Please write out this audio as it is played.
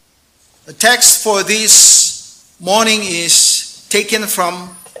The text for this morning is taken from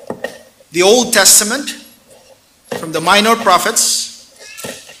the Old Testament, from the minor prophets,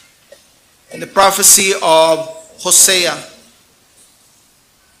 in the prophecy of Hosea.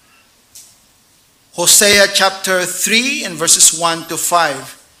 Hosea chapter 3 and verses 1 to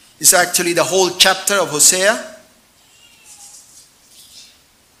 5 is actually the whole chapter of Hosea.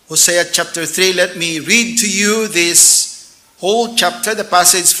 Hosea chapter 3, let me read to you this whole chapter, the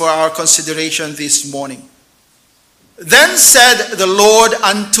passage for our consideration this morning. Then said the Lord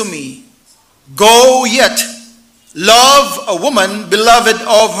unto me, Go yet, love a woman beloved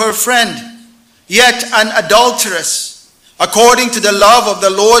of her friend, yet an adulteress, according to the love of the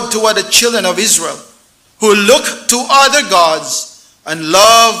Lord toward the children of Israel, who look to other gods and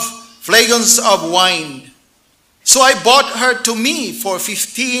love flagons of wine. So I bought her to me for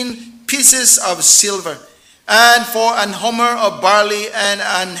 15 pieces of silver, and for an homer of barley, and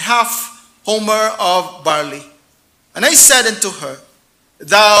an half homer of barley. And I said unto her,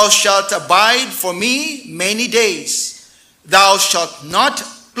 Thou shalt abide for me many days. Thou shalt not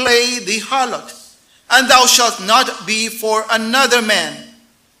play the harlot, and thou shalt not be for another man.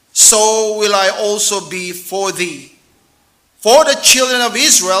 So will I also be for thee. For the children of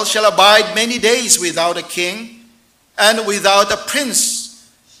Israel shall abide many days without a king, and without a prince,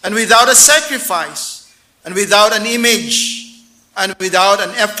 and without a sacrifice, and without an image, and without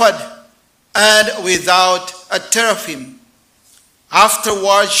an ephod, and without a teraphim.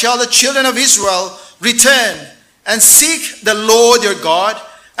 Afterward shall the children of Israel return and seek the Lord your God,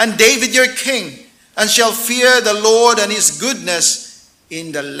 and David your king, and shall fear the Lord and his goodness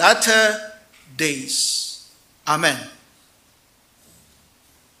in the latter days. Amen.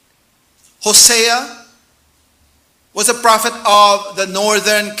 Hosea was a prophet of the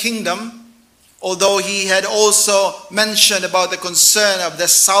northern kingdom, although he had also mentioned about the concern of the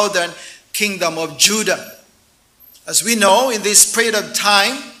southern kingdom of Judah. As we know, in this period of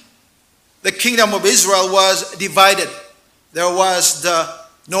time, the kingdom of Israel was divided. There was the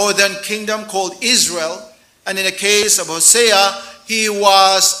northern kingdom called Israel, and in the case of Hosea, he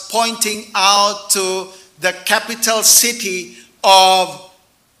was pointing out to the capital city of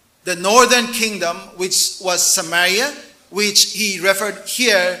the northern kingdom, which was Samaria, which he referred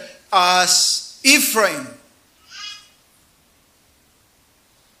here as Ephraim.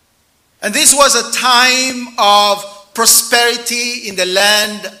 And this was a time of prosperity in the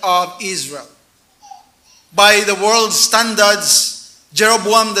land of Israel. By the world's standards,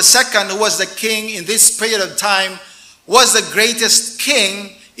 Jeroboam II, who was the king in this period of time, was the greatest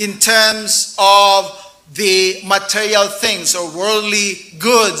king in terms of the material things or worldly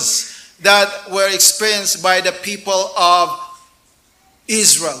goods that were experienced by the people of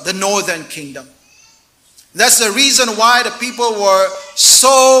Israel, the northern kingdom. That's the reason why the people were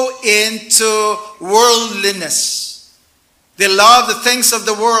so into worldliness. They loved the things of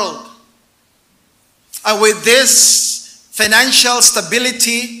the world. And with this financial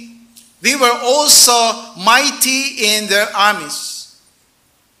stability, they were also mighty in their armies.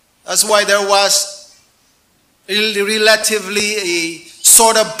 That's why there was relatively a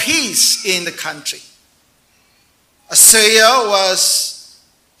sort of peace in the country. Assyria was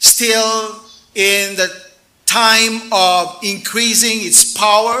still in the time of increasing its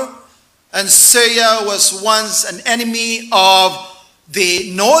power, and Syria was once an enemy of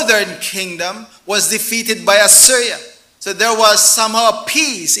the northern kingdom, was defeated by Assyria. So there was somehow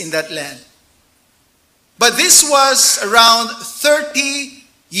peace in that land. But this was around 30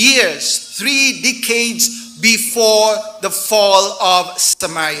 years, 3 decades before the fall of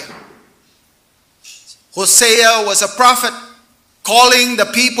Samaria. Hosea was a prophet calling the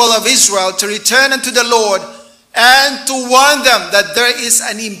people of Israel to return unto the Lord and to warn them that there is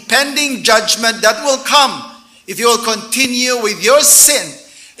an impending judgment that will come if you will continue with your sin,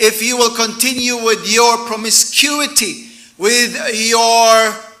 if you will continue with your promiscuity, with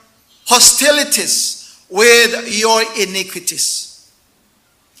your hostilities, with your iniquities.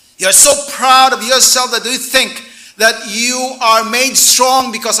 You're so proud of yourself that you think that you are made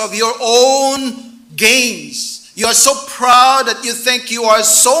strong because of your own gains. You are so proud that you think you are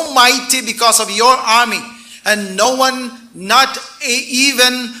so mighty because of your army, and no one, not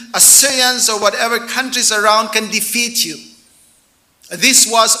even Assyrians or whatever countries around, can defeat you. This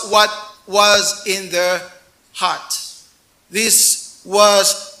was what was in their heart. This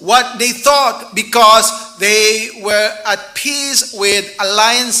was what they thought because they were at peace with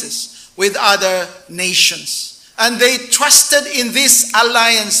alliances with other nations. And they trusted in these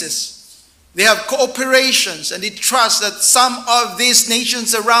alliances. They have cooperations, and they trust that some of these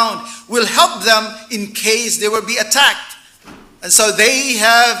nations around will help them in case they will be attacked. And so they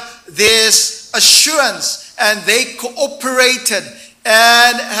have this assurance, and they cooperated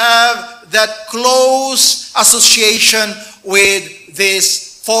and have that close association with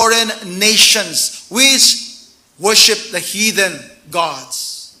these foreign nations which worship the heathen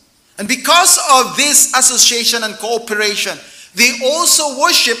gods. And because of this association and cooperation, they also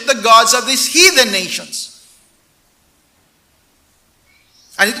worship the gods of these heathen nations.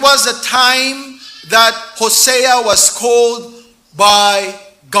 And it was the time that Hosea was called by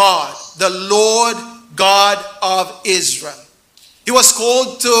God, the Lord God of Israel. He was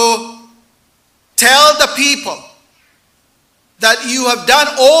called to tell the people that you have done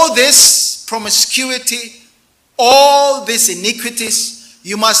all this promiscuity, all these iniquities.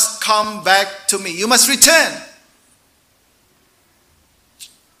 You must come back to me. You must return.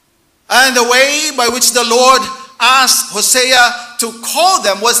 And the way by which the Lord asked Hosea to call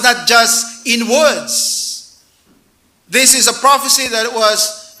them was not just in words. This is a prophecy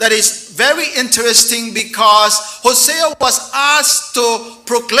that is very interesting, because Hosea was asked to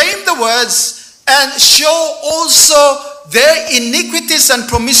proclaim the words and show also their iniquities and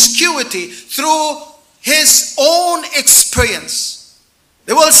promiscuity through his own experience.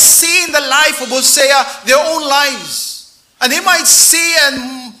 They will see in the life of Hosea their own lives, and they might see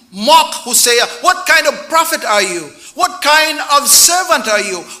and mock Hosea. What kind of prophet are you? What kind of servant are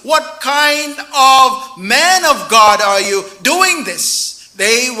you? What kind of man of God are you doing this?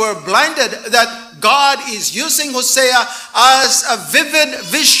 They were blinded that God is using Hosea as a vivid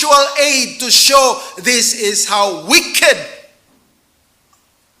visual aid to show this is how wicked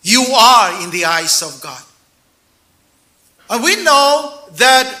you are in the eyes of God. And we know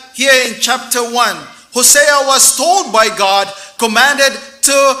that here in chapter 1, Hosea was told by God, commanded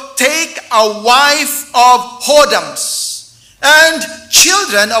to take a wife of whoredoms and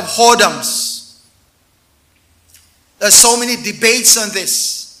children of whoredoms. There's so many debates on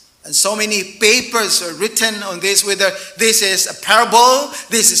this, and so many papers are written on this, whether this is a parable,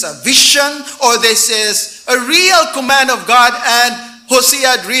 this is a vision, or this is a real command of God, and Hosea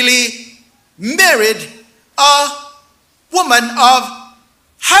had really married a woman of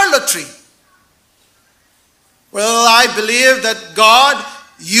harlotry. Well, I believe that God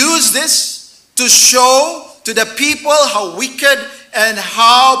used this to show to the people how wicked and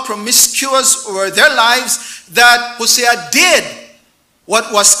how promiscuous were their lives, that Hosea did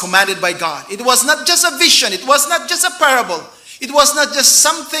what was commanded by God. It was not just a vision. It was not just a parable. It was not just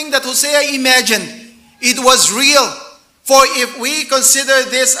something that Hosea imagined. It was real. For if we consider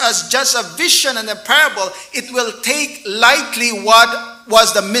this as just a vision and a parable, it will take lightly what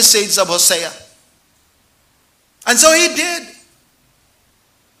was the message of Hosea. And so he did.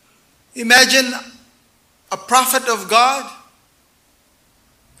 Imagine a prophet of God,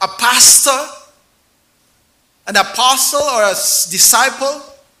 a pastor, an apostle or a disciple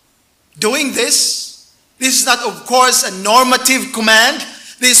doing this. This is not, of course, a normative command.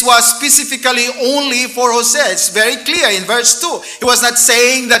 This was specifically only for Hosea. It's very clear in verse 2. He was not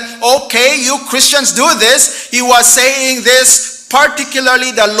saying that, okay, you Christians do this. He was saying this.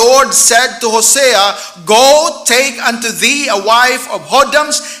 Particularly, the Lord said to Hosea, go take unto thee a wife of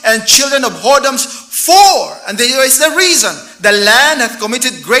whoredoms and children of whoredoms, for, and there is the reason, the land hath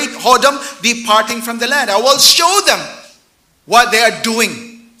committed great whoredom, departing from the land. I will show them what they are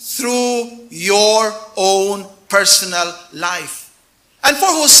doing through your own personal life. And for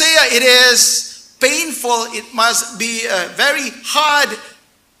Hosea, it is painful. It must be a very hard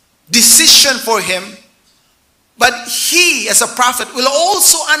decision for him. But he, as a prophet, will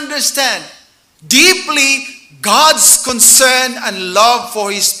also understand deeply God's concern and love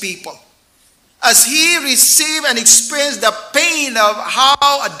for his people. As he received and experienced the pain of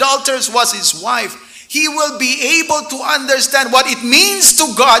how adulterous was his wife, he will be able to understand what it means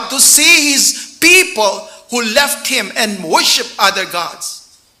to God to see his people who left him and worship other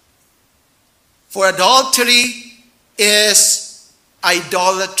gods. For adultery is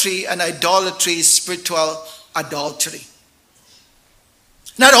idolatry, and idolatry is spiritual adultery.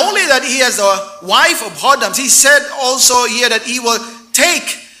 Not only that he has a wife of whoredoms, he said also here that he will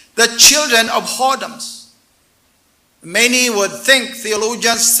take the children of whoredoms. Many would think,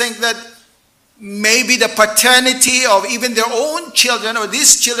 theologians think, that maybe the paternity of even their own children, or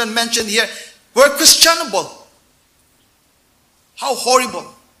these children mentioned here, were questionable. How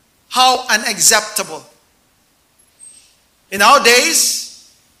horrible, how unacceptable. In our days,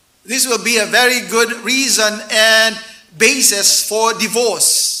 this will be a very good reason and basis for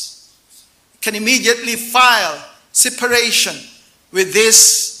divorce. You can immediately file separation with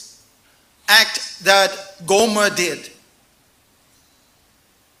this act that Gomer did.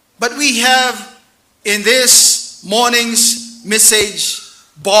 But we have in this morning's message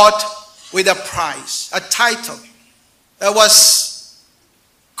bought with a price, a title that was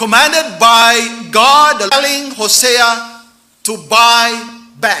commanded by God, telling Hosea to buy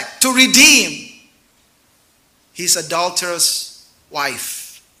back, to redeem his adulterous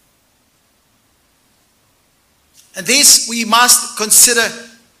wife. And this we must consider,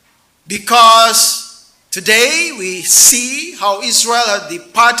 because today we see how Israel had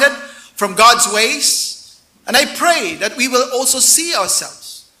departed from God's ways. And I pray that we will also see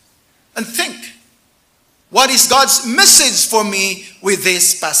ourselves and think, what is God's message for me with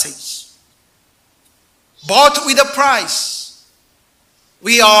this passage? Bought with a price.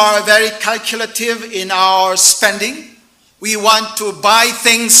 We are very calculative in our spending. We want to buy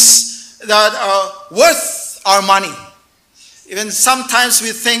things that are worth our money. Even sometimes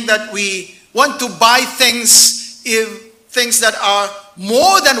we think that we want to buy things that are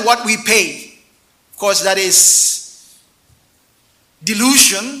more than what we pay. Of course, that is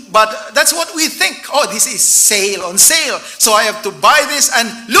delusion, but that's what we think. Oh, this is sale on sale, so I have to buy this,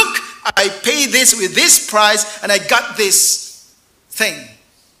 and look, I pay this with this price and I got this thing.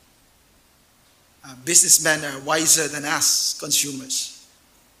 Businessmen are wiser than us consumers.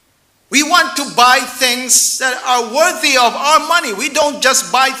 We want to buy things that are worthy of our money. We don't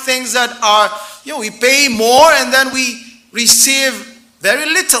just buy things that are, we pay more and then we receive very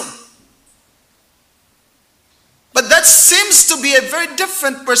little. But that seems to be a very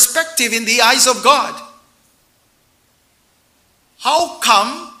different perspective in the eyes of God. How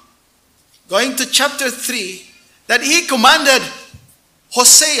come, going to chapter 3, that he commanded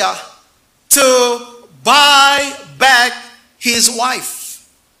Hosea to buy back his wife?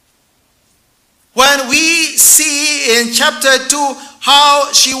 When we see in chapter 2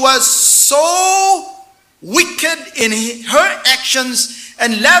 how she was so wicked in her actions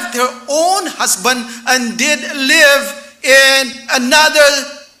and left her own husband and did live in another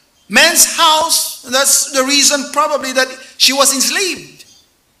man's house. That's the reason probably that she was enslaved.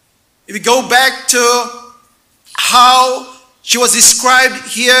 If we go back to how she was described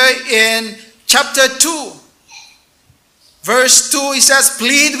here in chapter 2, verse 2, he says,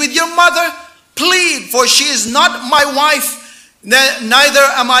 "Plead with your mother, plead, for she is not my wife, neither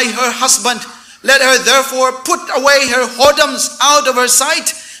am I her husband. Let her therefore put away her whoredoms out of her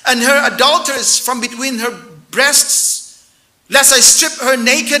sight, and her adulteries from between her breasts, lest I strip her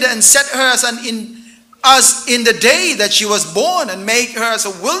naked and set her as in the day that she was born, and make her as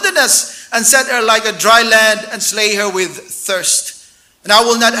a wilderness, and set her like a dry land, and slay her with thirst. And I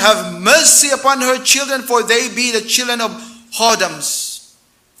will not have mercy upon her children, for they be the children of whoredoms.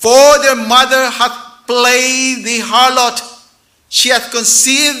 For their mother hath played the harlot, she hath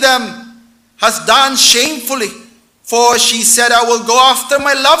conceived them, hath done shamefully. For she said, I will go after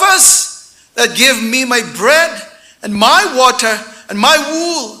my lovers that give me my bread, and my water, and my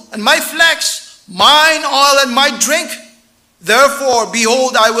wool, and my flax, mine oil, and my drink. Therefore,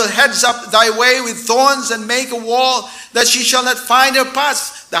 behold, I will hedge up thy way with thorns, and make a wall, that she shall not find her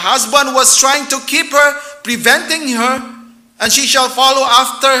paths. The husband was trying to keep her, preventing her, and she shall follow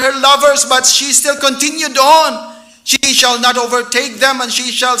after her lovers, but she still continued on. She shall not overtake them, and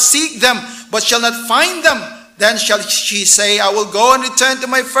she shall seek them, but shall not find them. Then shall she say, I will go and return to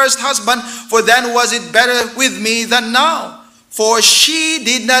my first husband, for then was it better with me than now. For she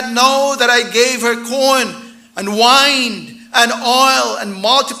did not know that I gave her corn and wine and oil, and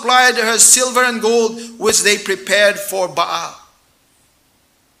multiplied her silver and gold, which they prepared for Baal."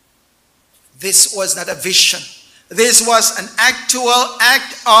 This was not a vision. This was an actual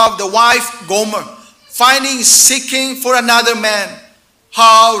act of the wife Gomer, seeking for another man.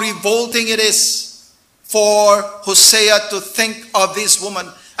 How revolting it is for Hosea to think of this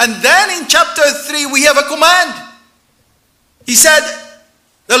woman. And then in chapter 3 we have a command. He said,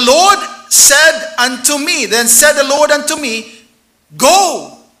 the Lord said unto me, then said the Lord unto me,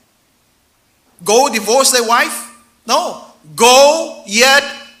 go. Go divorce thy wife? No. Go yet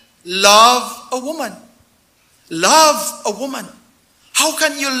love a woman. Love a woman. How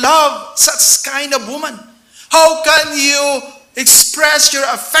can you love such kind of woman? How can you express your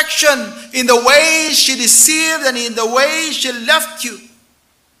affection in the way she deceived and in the way she left you?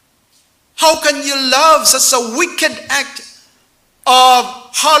 How can you love such a wicked act of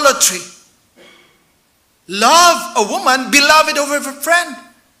harlotry? Love a woman, beloved over her friend.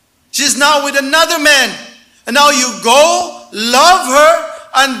 She's now with another man. And now you go, love her,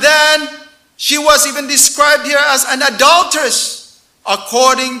 and then she was even described here as an adulteress.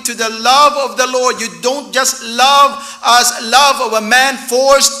 According to the love of the Lord, you don't just love as love of a man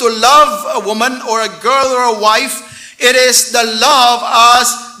forced to love a woman or a girl or a wife. It is the love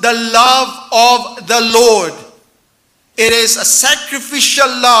as the love of the Lord. It is a sacrificial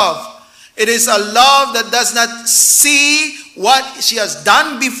love. It is a love that does not see what she has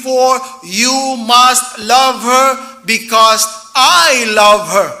done before. You must love her because I love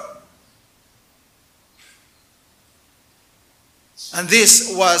her. And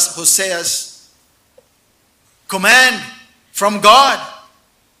this was Hosea's command from God.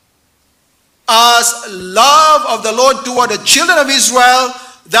 As love of the Lord toward the children of Israel,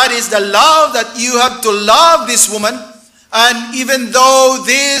 that is the love that you have to love this woman. And even though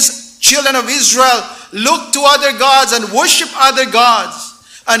these children of Israel look to other gods and worship other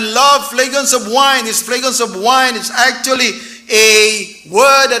gods and love flagons of wine, this flagons of wine is actually a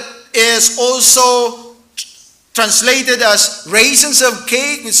word that is also translated as raisins of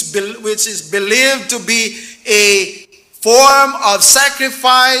cake, which is believed to be a form of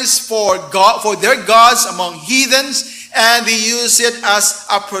sacrifice for God, for their gods among heathens, and they use it as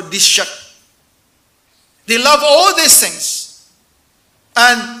aphrodisiac. They love all these things.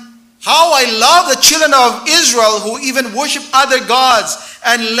 And how I love the children of Israel who even worship other gods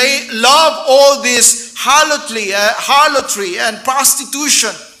and love all this harlotry and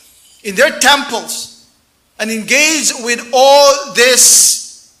prostitution in their temples and engage with all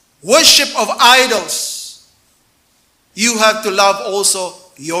this worship of idols. You have to love also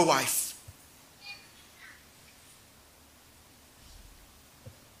your wife.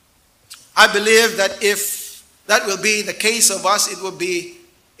 I believe that if that will be the case of us, it will be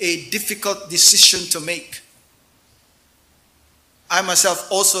a difficult decision to make. I myself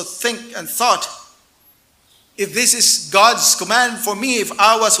also think and thought, if this is God's command for me, if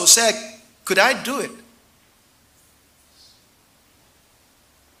I was Hosea, could I do it?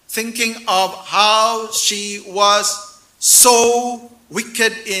 Thinking of how she was so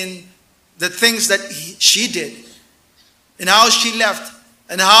wicked in the things that she did, and how she left,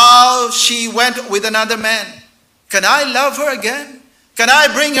 and how she went with another man. Can I love her again? Can I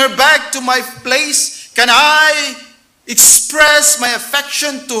bring her back to my place? Can I express my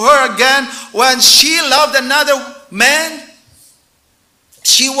affection to her again when she loved another man?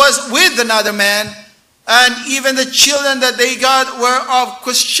 She was with another man, and even the children that they got were of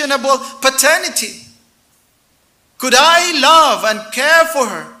questionable paternity. Could I love and care for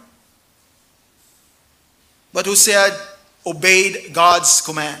her? But Hosea obeyed God's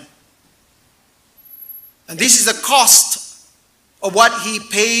command. And this is the cost of what he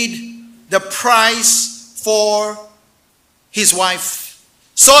paid, the price for his wife.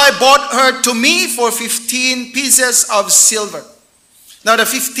 So I bought her to me for 15 pieces of silver. Now the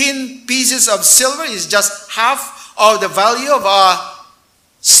 15 pieces of silver is just half of the value of a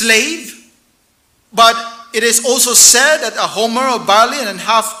slave. But it is also said that a homer of barley and a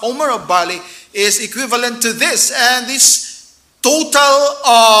half homer of barley is equivalent to this. And this total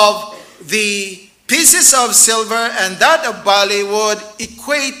of the pieces of silver and that of barley would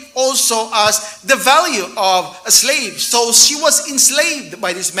equate also as the value of a slave. So she was enslaved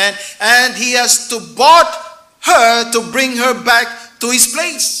by this man, and he has to bought her to bring her back to his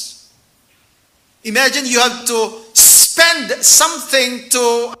place. Imagine you have to spend something to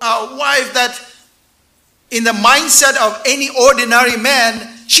a wife that, in the mindset of any ordinary man,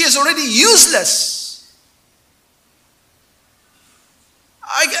 she is already useless.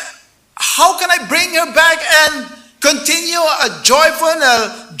 How can I bring her back and continue a joyful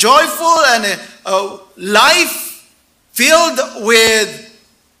and a life filled with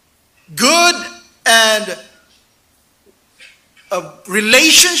good and a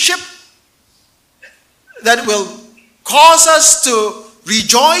relationship that will cause us to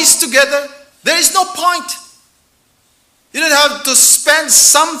rejoice together? There is no point. You don't have to spend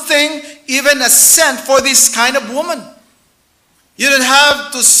something, even a cent, for this kind of woman. You don't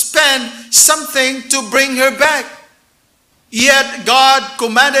have to spend something to bring her back. Yet God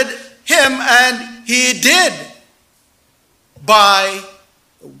commanded him, and he did buy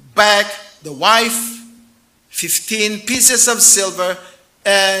back the wife 15 pieces of silver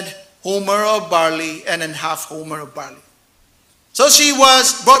and homer of barley and a half homer of barley. So she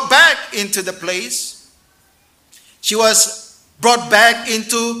was brought back into the place. She was brought back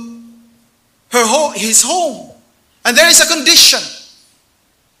into his home. And there is a condition.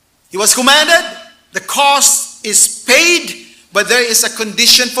 He was commanded, the cost is paid, but there is a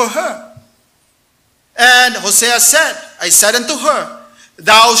condition for her. And Hosea said, I said unto her,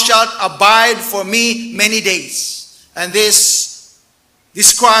 thou shalt abide for me many days. And this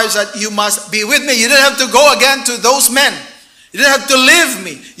describes that you must be with me. You don't have to go again to those men. You don't have to leave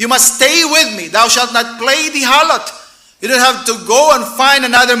me. You must stay with me. Thou shalt not play the harlot. You don't have to go and find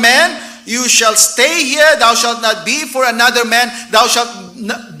another man. You shall stay here. Thou shalt not be for another man. Thou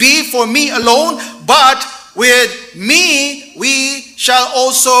shalt be for me alone. But with me we shall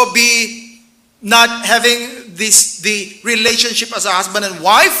also be not having the relationship as a husband and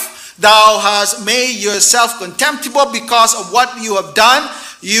wife. Thou hast made yourself contemptible because of what you have done.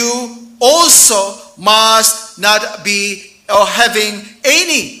 You also must not be or having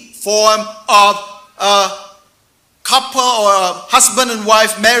any form of a couple or a husband and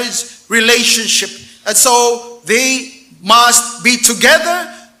wife marriage relationship. And so they must be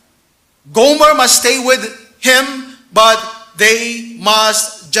together. Gomer must stay with him, but they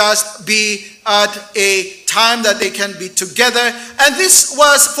must just be at a time that they can be together. And this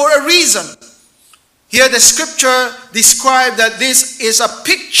was for a reason. Here the scripture described that this is a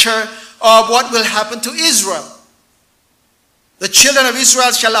picture of what will happen to Israel. The children of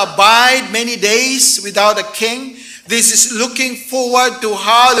Israel shall abide many days without a king. This is looking forward to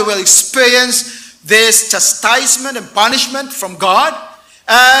how they will experience this chastisement and punishment from God.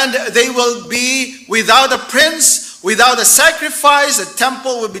 And they will be without a prince, without a sacrifice. The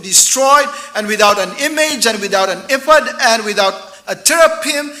temple will be destroyed, and without an image, and without an ephod, and without a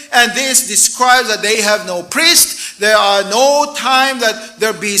teraphim. And this describes that they have no priest. There are no time that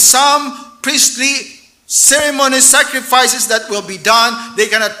there be some priestly ceremonies, sacrifices that will be done. They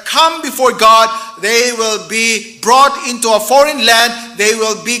cannot come before God. They will be brought into a foreign land. They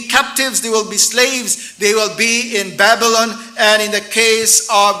will be captives. They will be slaves. They will be in Babylon. And in the case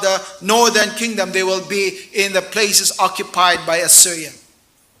of the northern kingdom, they will be in the places occupied by Assyria.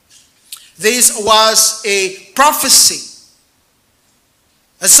 This was a prophecy.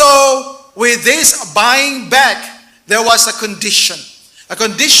 And so with this buying back, there was a condition. A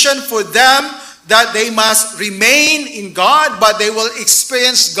condition for them that they must remain in God, but they will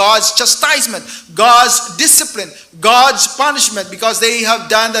experience God's chastisement, God's discipline, God's punishment, because they have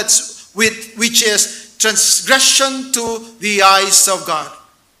done that which is transgression to the eyes of God.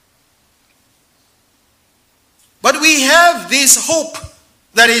 But we have this hope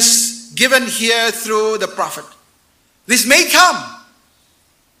that is given here through the prophet. This may come.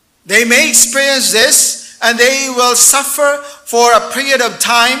 They may experience this, and they will suffer for a period of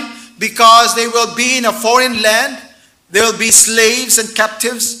time, because they will be in a foreign land. They will be slaves and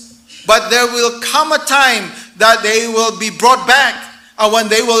captives. But there will come a time that they will be brought back. And when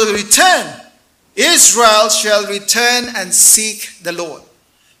they will return, Israel shall return and seek the Lord.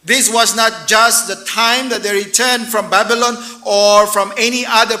 This was not just the time that they returned from Babylon or from any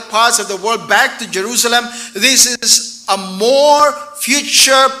other parts of the world back to Jerusalem. This is a more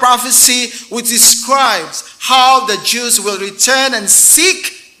future prophecy which describes how the Jews will return and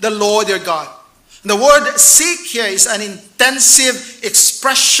seek the Lord their God. The word seek here is an intensive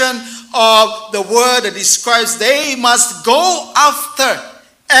expression of the word that describes they must go after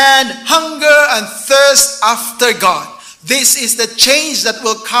and hunger and thirst after God. This is the change that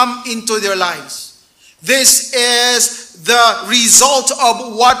will come into their lives. This is the result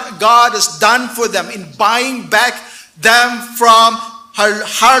of what God has done for them in buying back them from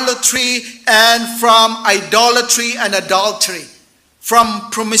harlotry and from idolatry and adultery. From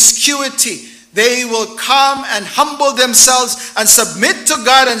promiscuity, they will come and humble themselves and submit to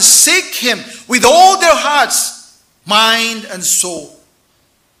God and seek Him with all their hearts, mind, and soul.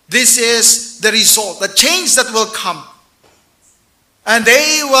 This is the result, the change that will come. And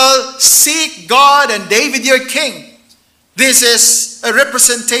they will seek God and David their king. This is a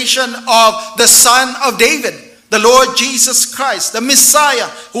representation of the Son of David, the Lord Jesus Christ, the Messiah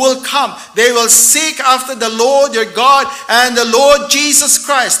who will come. They will seek after the Lord your God and the Lord Jesus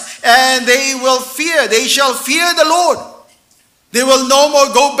Christ. And they will fear. They shall fear the Lord. They will no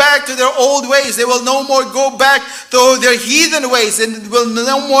more go back to their old ways. They will no more go back to their heathen ways. And will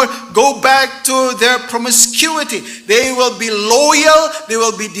no more go back to their promiscuity. They will be loyal. They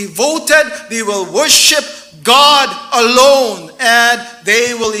will be devoted. They will worship God alone. And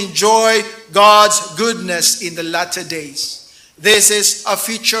they will enjoy God's goodness in the latter days. This is a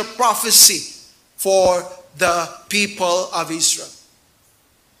future prophecy for the people of Israel.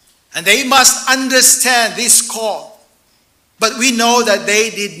 And they must understand this call. But we know that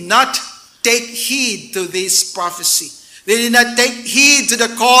they did not take heed to this prophecy. They did not take heed to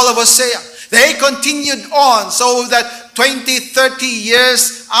the call of Hosea. They continued on, so that 20, 30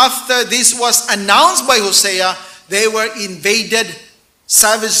 years after this was announced by Hosea, they were invaded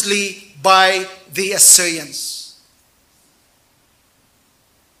savagely by the Assyrians.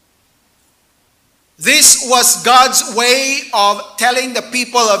 This was God's way of telling the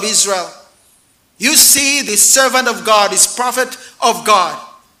people of Israel, you see this servant of God, this prophet of God,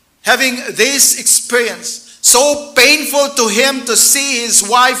 having this experience, so painful to him to see his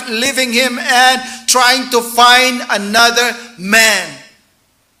wife leaving him and trying to find another man.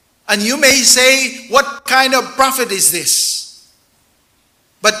 And you may say, what kind of prophet is this?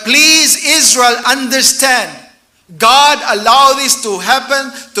 But please, Israel, understand, God allowed this to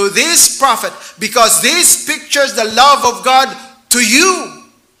happen to this prophet because this pictures the love of God to you.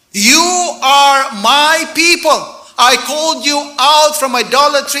 You are my people. I called you out from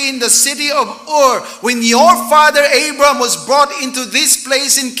idolatry in the city of Ur when your father Abraham was brought into this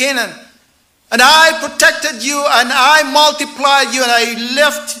place in Canaan. And I protected you and I multiplied you and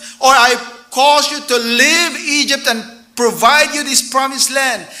I caused you to leave Egypt and provide you this promised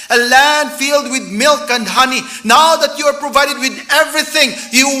land, a land filled with milk and honey. Now that you are provided with everything,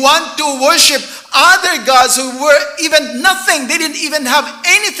 you want to worship other gods who were even nothing. They didn't even have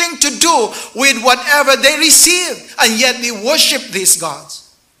anything to do with whatever they received, and yet they worship these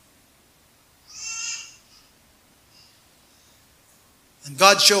gods. And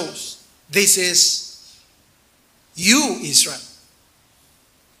God shows, this is you, Israel.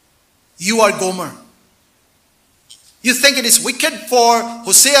 You are Gomer. You think it is wicked for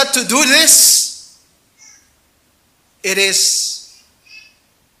Hosea to do this? It is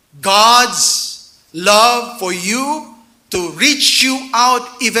God's love for you to reach you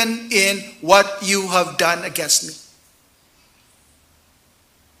out even in what you have done against me.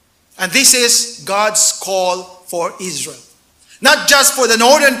 And this is God's call for Israel. Not just for the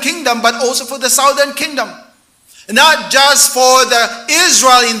northern kingdom, but also for the southern kingdom. Not just for the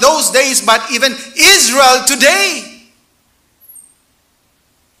Israel in those days, but even Israel today.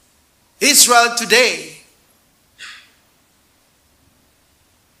 Israel today,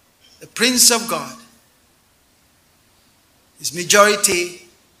 the Prince of God, is majority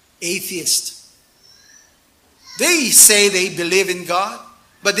atheist. They say they believe in God,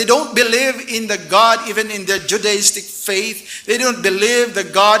 but they don't believe in the God even in their Judaistic faith. They don't believe the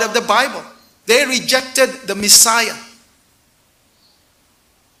God of the Bible. They rejected the Messiah.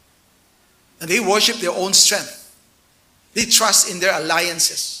 And they worship their own strength. They trust in their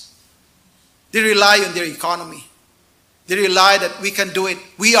alliances. They rely on their economy. They rely that we can do it.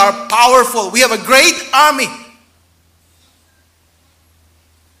 We are powerful. We have a great army.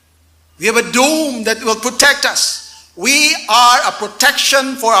 We have a dome that will protect us. We are a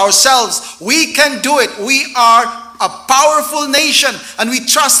protection for ourselves. We can do it. We are a powerful nation and we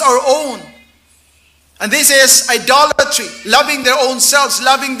trust our own. And this is idolatry, loving their own selves,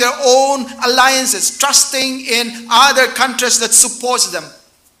 loving their own alliances, trusting in other countries that support them.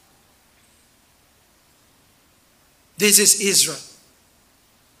 This is Israel.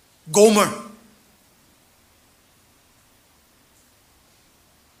 Gomer.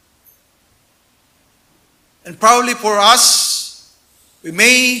 And probably for us, we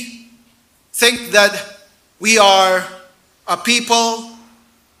may think that we are a people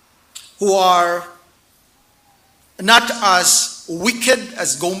who are not as wicked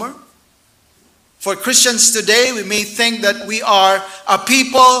as Gomer. For Christians today, we may think that we are a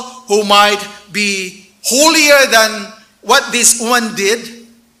people who might be holier than what this woman did.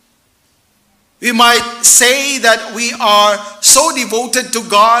 We might say that we are so devoted to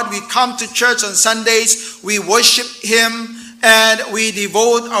God. We come to church on Sundays, we worship Him, and we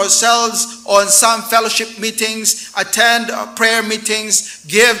devote ourselves on some fellowship meetings, attend prayer meetings,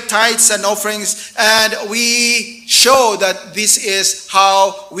 give tithes and offerings, and we show that this is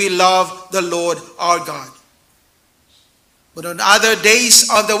how we love the Lord our God. But on other days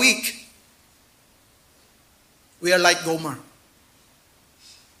of the week, we are like Gomer.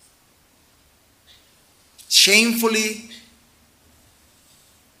 Shamefully,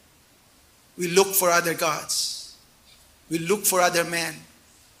 we look for other gods. We look for other men.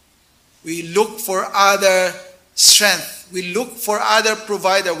 We look for other strength. We look for other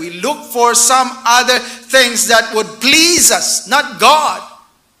provider. We look for some other things that would please us, not God.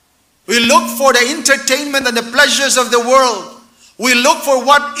 We look for the entertainment and the pleasures of the world. We look for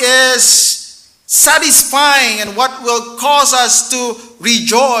what is satisfying and what will cause us to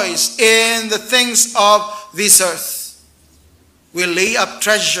rejoice in the things of this earth. We lay up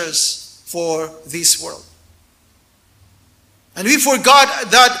treasures for this world. And we forgot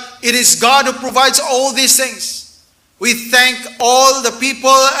that it is God who provides all these things. We thank all the people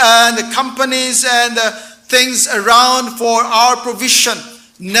and the companies and the things around for our provision.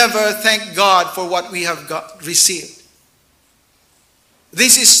 Never thank God for what we have received.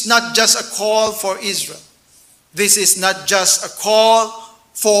 This is not just a call for Israel. This is not just a call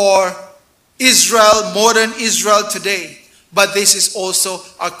for Israel, modern Israel today. But this is also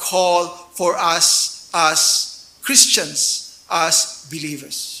a call for us as Christians, as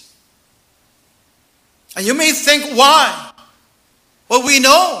believers. And you may think, why? Well, we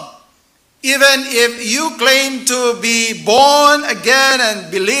know Even if you claim to be born again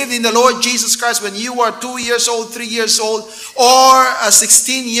and believe in the Lord Jesus Christ when you were 2 years old, 3 years old, or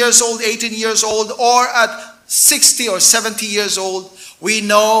 16 years old, 18 years old, or at 60 or 70 years old, we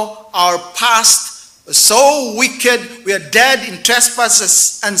know our past was so wicked. We are dead in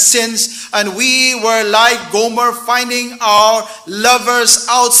trespasses and sins, and we were like Gomer, finding our lovers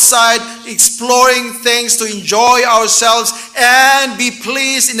outside, exploring things to enjoy ourselves and be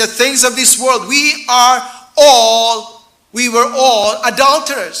pleased in the things of this world. We were all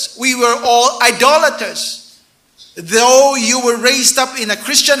adulterers. We were all idolaters. Though you were raised up in a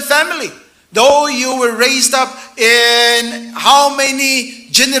Christian family, though you were raised up in how many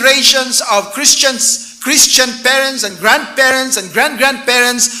generations of Christian parents and grandparents and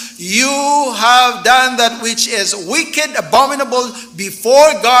grand-grandparents, you have done that which is wicked, abominable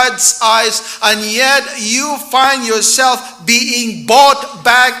before God's eyes, and yet you find yourself being bought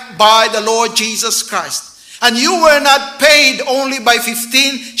back by the Lord Jesus Christ. And you were not paid only by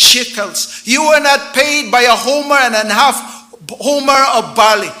 15 shekels. You were not paid by a homer and a half homer of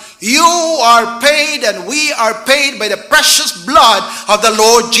barley. You are paid, and we are paid by the precious blood of the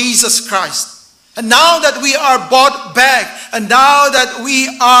Lord Jesus Christ. And now that we are bought back, and now that we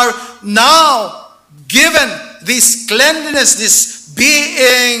are now given this cleanliness, this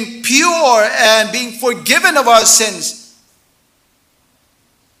being pure and being forgiven of our sins,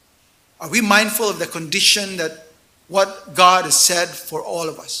 are we mindful of the condition that what God has said for all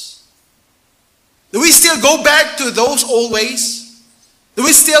of us? Do we still go back to those old ways? Do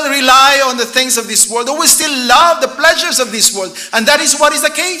we still rely on the things of this world? Do we still love the pleasures of this world? And that is what is the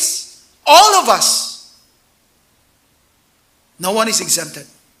case. All of us. No one is exempted.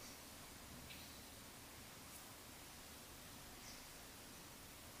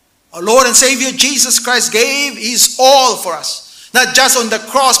 Our Lord and Savior Jesus Christ gave His all for us. Not just on the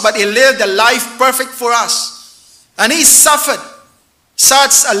cross, but He lived a life perfect for us. And He suffered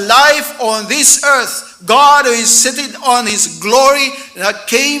such a life on this earth. God, who is seated on His glory,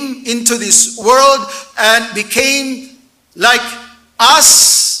 came into this world and became like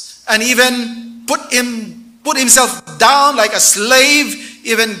us, and even put Himself down like a slave,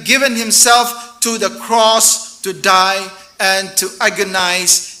 even given Himself to the cross to die and to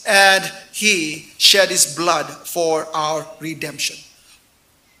agonize, and He shed His blood for our redemption.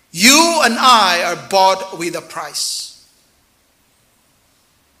 You and I are bought with a price.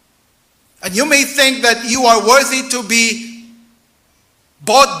 And you may think that you are worthy to be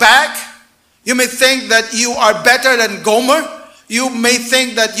bought back. You may think that you are better than Gomer. You may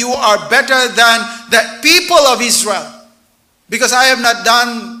think that you are better than the people of Israel. Because I have not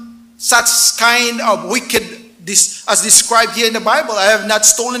done such kind of wicked, as described here in the Bible. I have not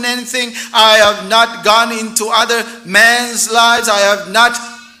stolen anything. I have not gone into other men's lives. I have not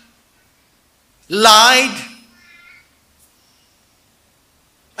lied.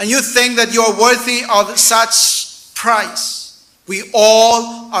 And you think that you are worthy of such price. We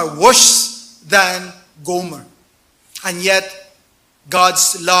all are worse than Gomer. And yet,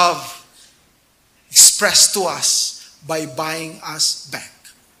 God's love expressed to us by buying us back.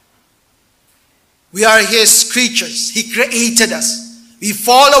 We are His creatures. He created us. We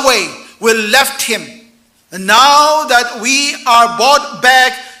fall away. We left Him. And now that we are bought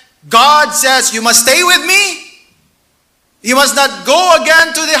back, God says, you must stay with me. You must not go again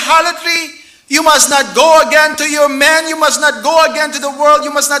to the harlotry. You must not go again to your men. You must not go again to the world.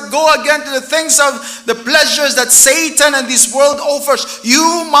 You must not go again to the things of the pleasures that Satan and this world offers.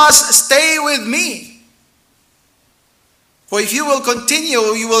 You must stay with me. For if you will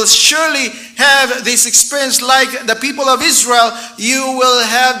continue, you will surely have this experience like the people of Israel. You will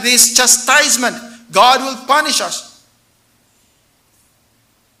have this chastisement. God will punish us.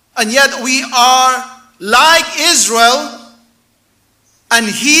 And yet we are like Israel,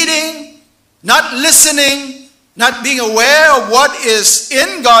 unheeding, not listening, not being aware of what is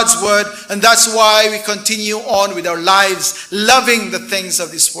in God's word, and that's why we continue on with our lives, loving the things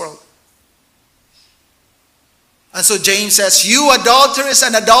of this world. And so James says, you adulterers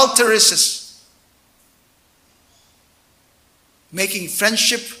and adulteresses, making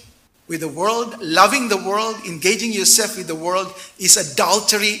friendship with the world, loving the world, engaging yourself with the world is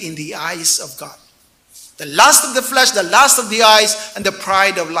adultery in the eyes of God. The lust of the flesh, the lust of the eyes, and the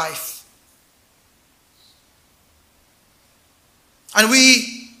pride of life. And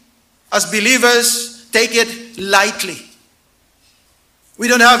we, as believers, take it lightly. We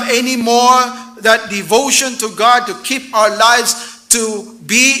don't have any more that devotion to God to keep our lives to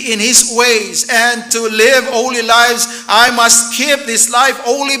be in His ways and to live holy lives. I must keep this life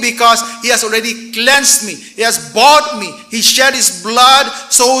holy because He has already cleansed me. He has bought me. He shed His blood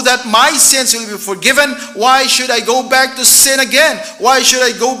so that my sins will be forgiven. Why should I go back to sin again? Why should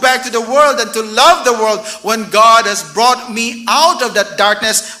I go back to the world and to love the world when God has brought me out of that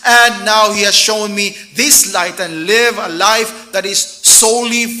darkness and now He has shown me this light and live a life that is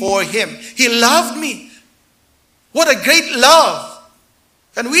solely for Him? He loved me. What a great love.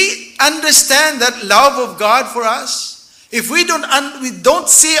 Can we understand that love of God for us? If we don't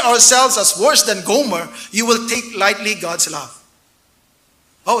see ourselves as worse than Gomer, you will take lightly God's love.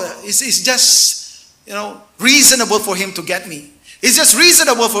 Oh, it's just, reasonable for Him to get me. It's just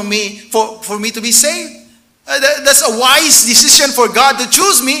reasonable for me to be saved. That's a wise decision for God to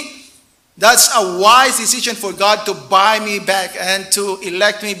choose me. That's a wise decision for God to buy me back and to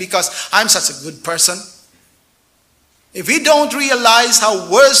elect me because I'm such a good person. If we don't realize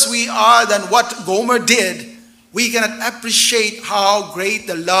how worse we are than what Gomer did, we cannot appreciate how great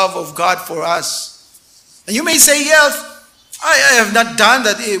the love of God for us. And you may say, yes, I have not done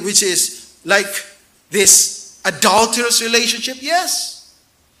that, which is like this adulterous relationship. Yes.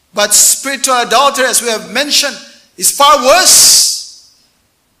 But spiritual adultery, as we have mentioned, is far worse.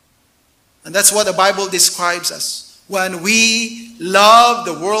 And that's what the Bible describes us. When we love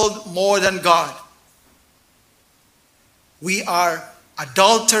the world more than God, we are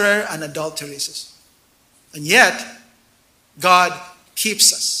adulterer and adulteresses. And yet, God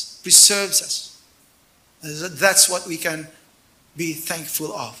keeps us, preserves us. And that's what we can be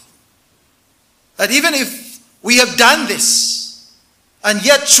thankful of. That even if we have done this, and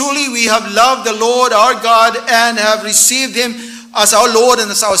yet truly we have loved the Lord our God and have received Him as our Lord and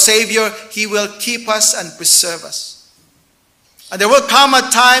as our Savior, He will keep us and preserve us. And there will come a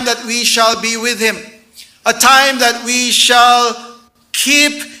time that we shall be with Him. A time that we shall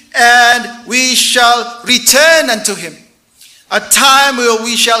keep and we shall return unto Him. A time where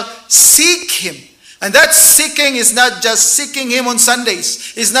we shall seek Him. And that seeking is not just seeking Him on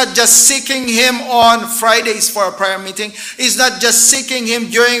Sundays. It's not just seeking Him on Fridays for a prayer meeting. It's not just seeking Him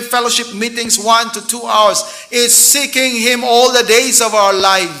during fellowship meetings 1 to 2 hours. It's seeking Him all the days of our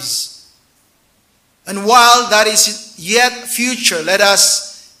lives. And while that is yet future, let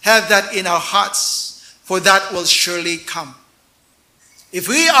us have that in our hearts. For that will surely come. If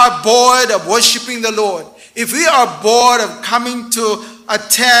we are bored of worshiping the Lord, if we are bored of coming to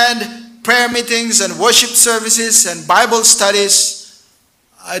attend prayer meetings and worship services and Bible studies,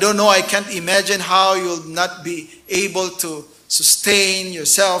 I don't know, I can't imagine how you'll not be able to sustain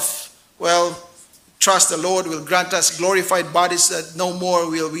yourself. Well, trust the Lord will grant us glorified bodies that no more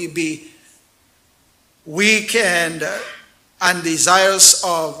will we be weak and desirous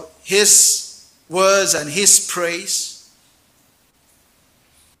of His words and His praise.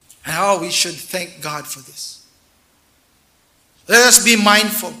 And how we should thank God for this. Let us be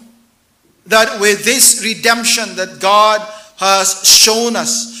mindful that with this redemption that God has shown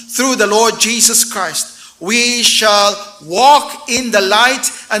us through the Lord Jesus Christ, we shall walk in the light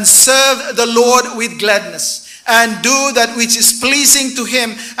and serve the Lord with gladness and do that which is pleasing to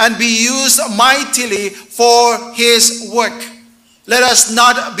Him and be used mightily for His work. Let us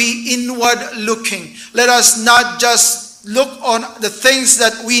not be inward looking. Let us not just look on the things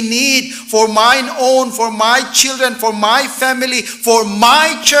that we need for mine own, for my children, for my family, for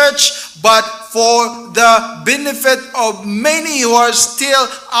my church, but for the benefit of many who are still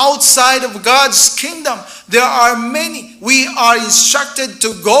outside of God's kingdom. There are many. We are instructed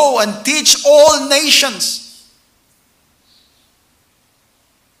to go and teach all nations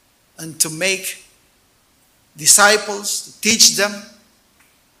and to make disciples, to teach them,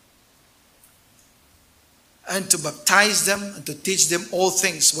 and to baptize them, and to teach them all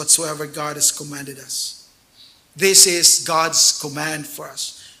things whatsoever God has commanded us. This is God's command for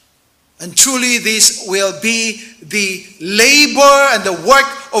us. And truly this will be the labor and the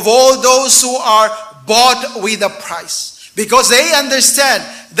work of all those who are bought with a price. Because they understand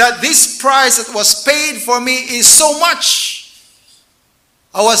that this price that was paid for me is so much.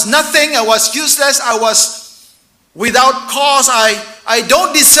 I was nothing, I was useless, I was without cause. I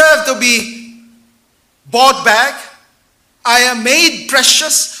don't deserve to be bought back. I am made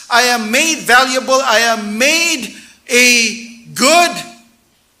precious. I am made valuable. I am made a good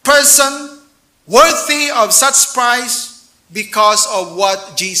person, worthy of such price because of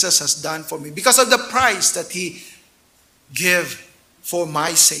what Jesus has done for me, because of the price that He gave for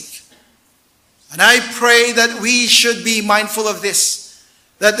my sake. And I pray that we should be mindful of this,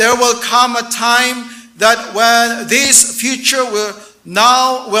 that there will come a time that when this future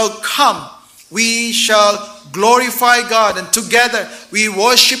will come, we shall glorify God, and together we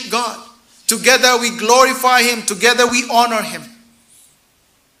worship God. Together we glorify Him. Together we honor Him.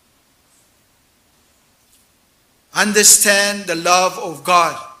 Understand the love of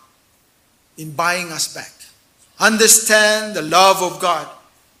God in buying us back. Understand the love of God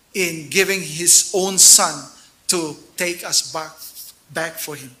in giving His own Son to take us back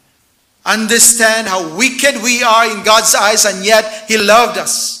for Him. Understand how wicked we are in God's eyes, and yet He loved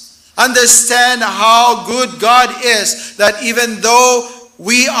us. Understand how good God is, that even though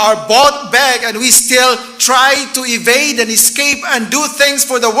we are bought back and we still try to evade and escape and do things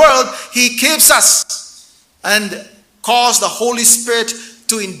for the world, He keeps us and cause the Holy Spirit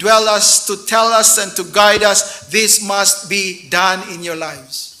to indwell us, to tell us and to guide us. This must be done in your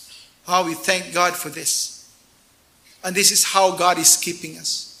lives. How we thank God for this. And this is how God is keeping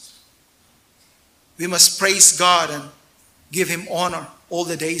us. We must praise God and give Him honor all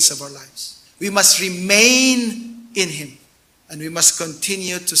the days of our lives. We must remain in Him, and we must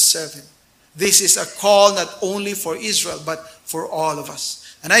continue to serve Him. This is a call not only for Israel, but for all of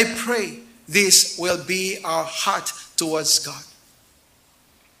us. And I pray this will be our heart towards God.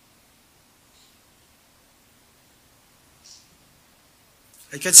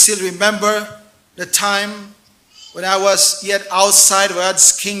 I can still remember the time when I was yet outside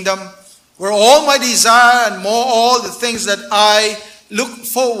God's kingdom, where all my desire and all the things that I look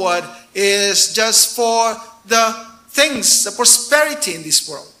forward is just for the things, the prosperity in this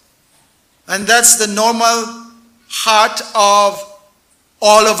world. And that's the normal heart of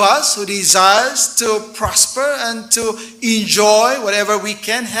all of us who desires to prosper and to enjoy whatever we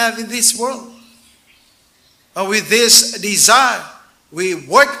can have in this world. And with this desire, we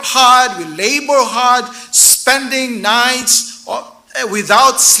work hard, we labor hard, spending nights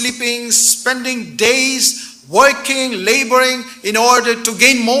without sleeping, spending days working, laboring in order to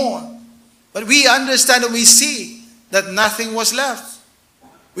gain more. But we understand and we see that nothing was left.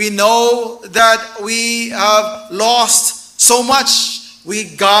 We know that we have lost so much.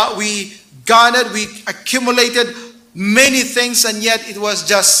 We garnered, we accumulated many things, and yet it was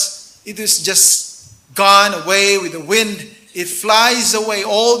just gone away with the wind. It flies away,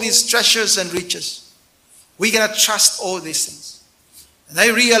 all these treasures and riches. We cannot trust all these things. And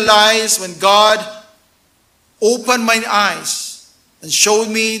I realized when God opened my eyes and showed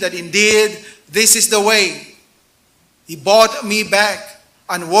me that indeed this is the way. He bought me back,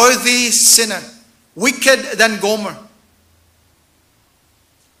 unworthy sinner, wicked than Gomer.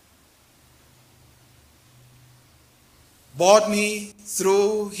 Bought me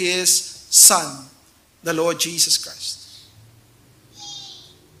through His Son, the Lord Jesus Christ.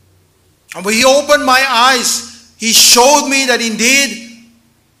 And when He opened my eyes, He showed me that indeed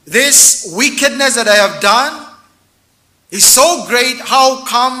this wickedness that I have done is so great. How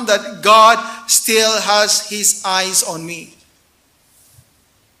come that God still has His eyes on me?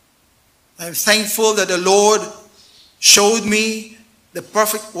 I'm thankful that the Lord showed me the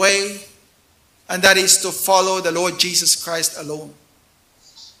perfect way, and that is to follow the Lord Jesus Christ alone.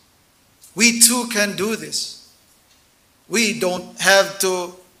 We too can do this. We don't have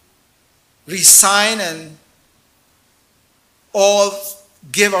to resign and all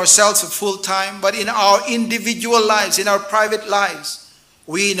give ourselves a full time, but in our individual lives, in our private lives,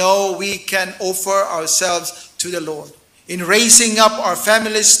 we know we can offer ourselves to the Lord. In raising up our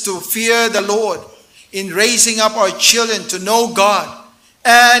families to fear the Lord, in raising up our children to know God,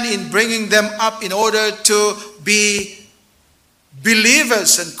 and in bringing them up in order to be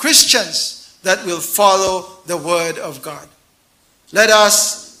believers and Christians that will follow the Word of God. Let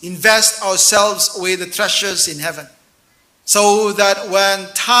us invest ourselves with the treasures in heaven, so that when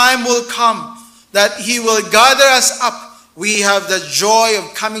time will come that He will gather us up, we have the joy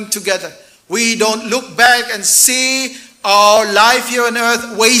of coming together. We don't look back and see our life here on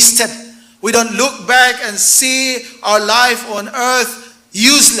earth wasted. We don't look back and see our life on earth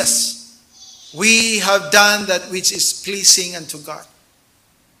useless. We have done that which is pleasing unto God.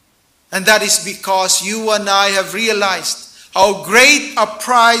 And that is because you and I have realized how great a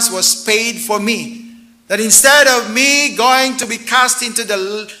price was paid for me. That instead of me going to be cast into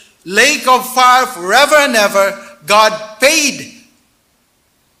the lake of fire forever and ever, God paid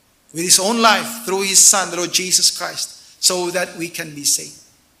with His own life through His Son, the Lord Jesus Christ, so that we can be saved.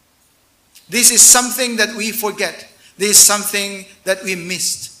 This is something that we forget. This is something that we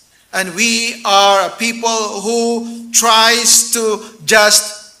missed. And we are a people who tries to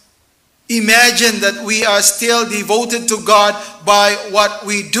just imagine that we are still devoted to God by what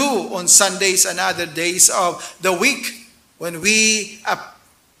we do on Sundays and other days of the week, when we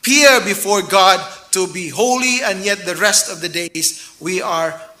appear before God to be holy, and yet the rest of the days we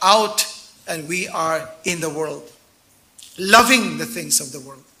are out and we are in the world, loving the things of the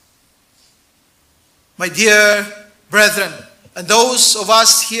world. My dear brethren, and those of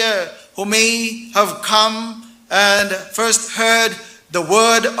us here who may have come and first heard the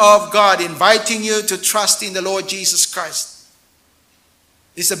word of God inviting you to trust in the Lord Jesus Christ,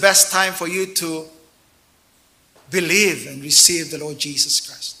 this is the best time for you to believe and receive the Lord Jesus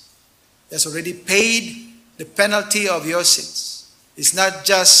Christ. He has already paid the penalty of your sins. It's not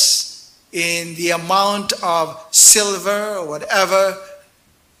just in the amount of silver or whatever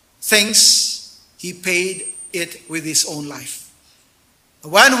things. He paid it with his own life.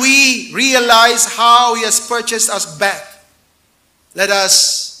 When we realize how he has purchased us back, let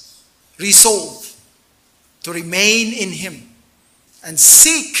us resolve to remain in him and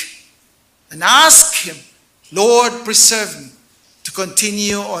seek and ask him, Lord, preserve me to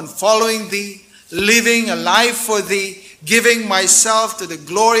continue on following thee, living a life for thee, giving myself to the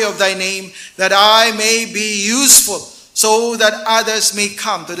glory of thy name, that I may be useful so that others may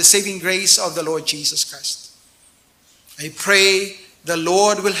come to the saving grace of the Lord Jesus Christ. I pray the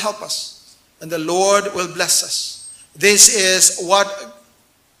Lord will help us and the Lord will bless us. This is what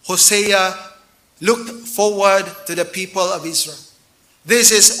Hosea looked forward to the people of Israel.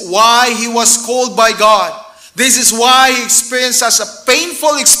 This is why he was called by God. This is why he experienced such a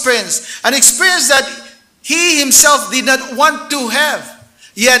painful experience, an experience that he himself did not want to have.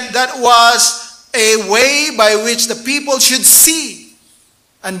 Yet that was a way by which the people should see,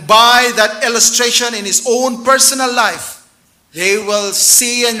 and by that illustration in his own personal life, they will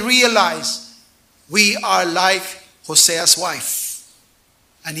see and realize we are like Hosea's wife,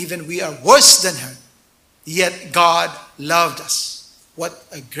 and even we are worse than her. Yet God loved us. What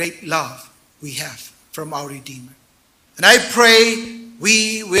a great love we have from our Redeemer. And I pray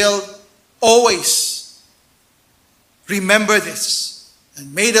we will always remember this.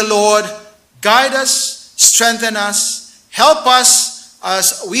 And may the Lord guide us, strengthen us, help us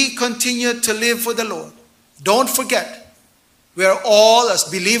as we continue to live for the Lord. Don't forget, we are all, as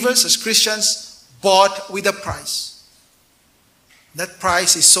believers, as Christians, bought with a price. That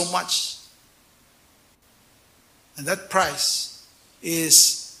price is so much. And that price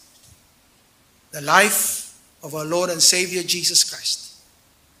is the life of our Lord and Savior Jesus Christ.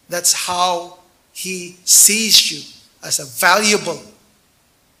 That's how he sees you, as a valuable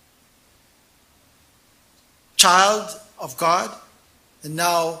child of God. And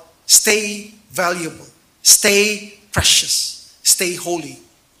now stay valuable, stay precious, stay holy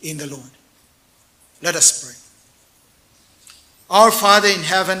in the Lord. Let us pray. Our Father in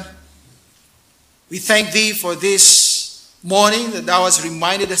heaven, we thank thee for this morning that thou hast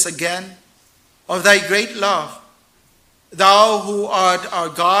reminded us again of thy great love. Thou who art our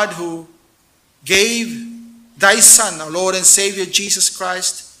God, who gave thy Son, our Lord and Savior Jesus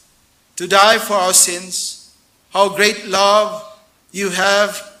Christ, to die for our sins. How great love you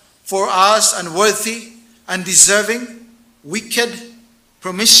have for us, unworthy, undeserving, wicked,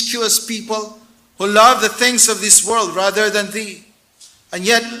 promiscuous people who love the things of this world rather than thee. And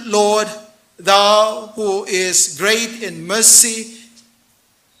yet, Lord, thou who is great in mercy,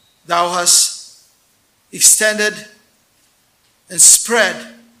 thou hast extended and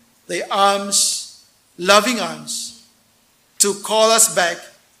spread thy arms, loving arms, to call us back,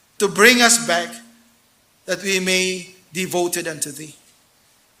 to bring us back, that we may be devoted unto thee.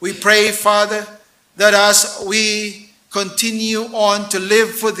 We pray, Father, that as we continue on to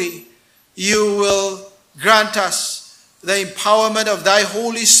live for thee, you will grant us the empowerment of thy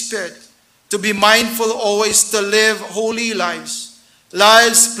Holy Spirit to be mindful always to live holy lives,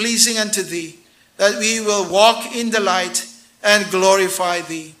 lives pleasing unto thee, that we will walk in the light and glorify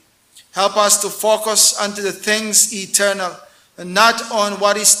thee. Help us to focus unto the things eternal and not on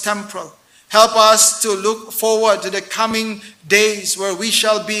what is temporal. Help us to look forward to the coming days where we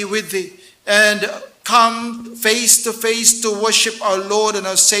shall be with thee and come face to face to worship our Lord and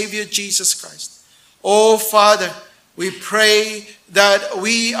our Savior Jesus Christ. Oh Father, we pray that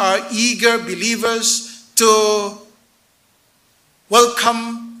we are eager believers to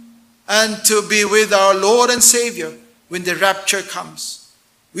welcome and to be with our Lord and Savior when the rapture comes.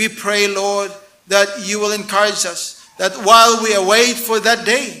 We pray, Lord, that you will encourage us, that while we await for that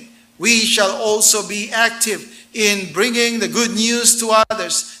day, we shall also be active in bringing the good news to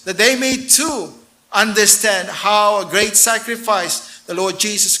others, that they may too understand how a great sacrifice the Lord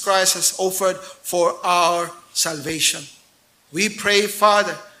Jesus Christ has offered for our salvation. We pray,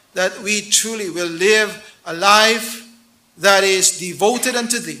 Father, that we truly will live a life that is devoted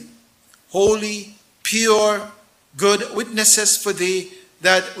unto thee, holy, pure, good witnesses for thee,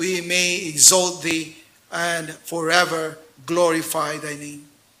 that we may exalt thee and forever glorify thy name.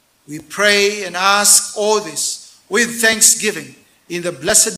 We pray and ask all this with thanksgiving in the blessed